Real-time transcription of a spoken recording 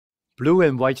Blue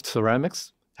and white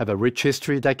ceramics have a rich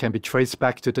history that can be traced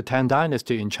back to the Tang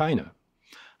Dynasty in China.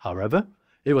 However,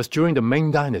 it was during the Ming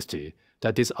Dynasty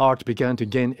that this art began to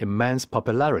gain immense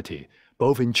popularity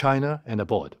both in China and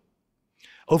abroad.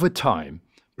 Over time,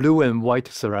 blue and white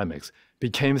ceramics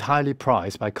became highly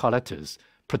prized by collectors,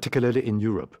 particularly in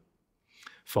Europe.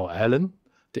 For Allen,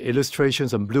 the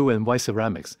illustrations on blue and white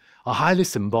ceramics are highly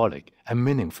symbolic and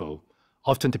meaningful,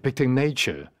 often depicting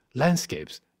nature,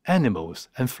 landscapes, animals,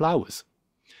 and flowers.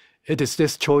 It is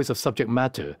this choice of subject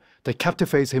matter that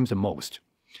captivates him the most,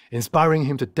 inspiring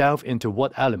him to delve into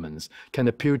what elements can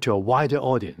appeal to a wider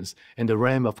audience in the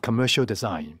realm of commercial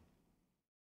design.